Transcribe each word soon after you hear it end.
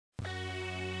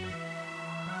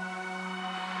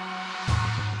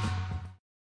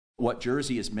What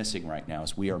Jersey is missing right now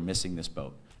is we are missing this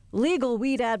boat. Legal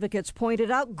weed advocates pointed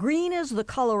out green is the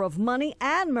color of money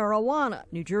and marijuana.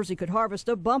 New Jersey could harvest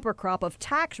a bumper crop of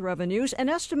tax revenues, an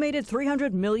estimated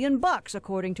 $300 million,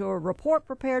 according to a report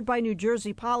prepared by New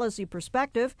Jersey Policy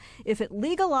Perspective, if it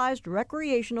legalized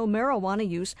recreational marijuana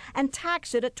use and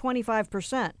taxed it at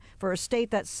 25%. For a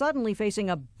state that's suddenly facing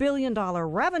a billion-dollar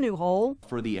revenue hole.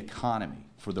 For the economy,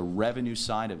 for the revenue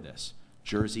side of this,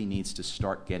 Jersey needs to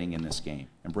start getting in this game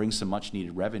and bring some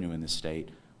much-needed revenue in this state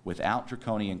without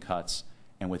draconian cuts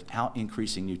and without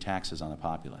increasing new taxes on the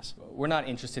populace. We're not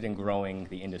interested in growing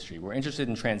the industry. We're interested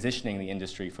in transitioning the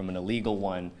industry from an illegal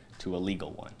one to a legal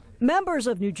one. Members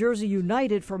of New Jersey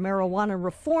United for Marijuana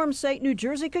Reform say New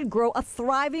Jersey could grow a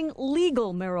thriving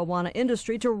legal marijuana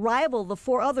industry to rival the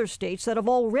 4 other states that have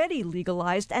already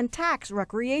legalized and taxed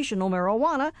recreational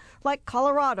marijuana, like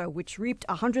Colorado, which reaped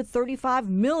 $135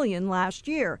 million last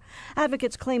year.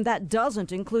 Advocates claim that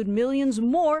doesn't include millions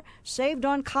more saved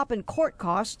on cop and court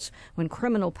costs when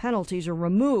criminal penalties are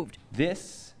removed.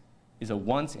 This is a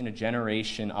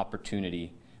once-in-a-generation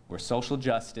opportunity where social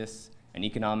justice and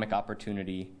economic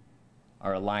opportunity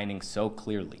are aligning so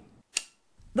clearly.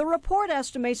 The report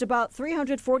estimates about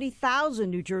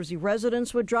 340,000 New Jersey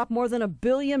residents would drop more than $1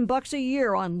 billion a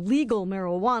year on legal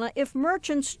marijuana if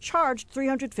merchants charged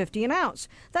 $350 an ounce.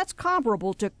 That's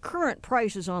comparable to current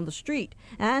prices on the street.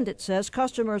 And it says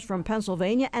customers from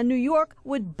Pennsylvania and New York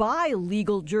would buy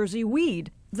legal Jersey weed.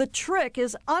 The trick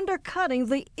is undercutting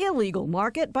the illegal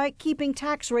market by keeping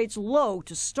tax rates low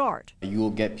to start. You will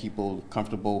get people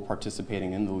comfortable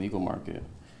participating in the legal market.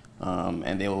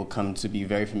 And they will come to be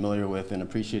very familiar with and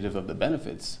appreciative of the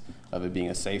benefits of it being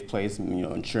a safe place,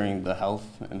 ensuring the health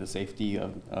and the safety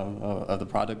of the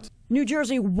product. New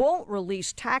Jersey won't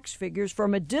release tax figures for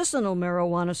medicinal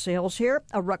marijuana sales here.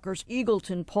 A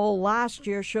Rutgers-Eagleton poll last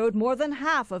year showed more than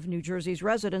half of New Jersey's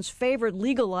residents favored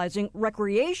legalizing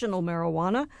recreational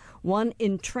marijuana. One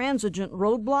intransigent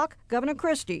roadblock, Governor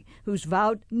Christie, who's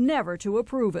vowed never to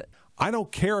approve it. I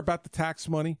don't care about the tax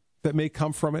money that may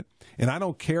come from it, and I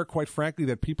don't care, quite frankly,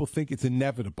 that people think it's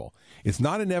inevitable. It's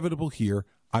not inevitable here.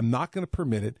 I'm not going to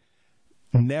permit it,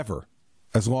 never,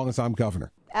 as long as I'm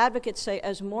governor. Advocates say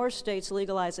as more states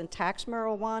legalize and tax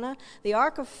marijuana, the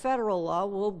arc of federal law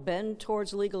will bend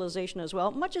towards legalization as well,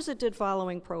 much as it did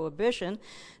following Prohibition.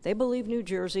 They believe New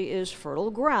Jersey is fertile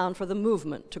ground for the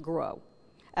movement to grow.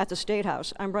 At the State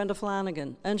House, I'm Brenda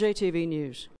Flanagan, NJTV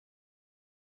News.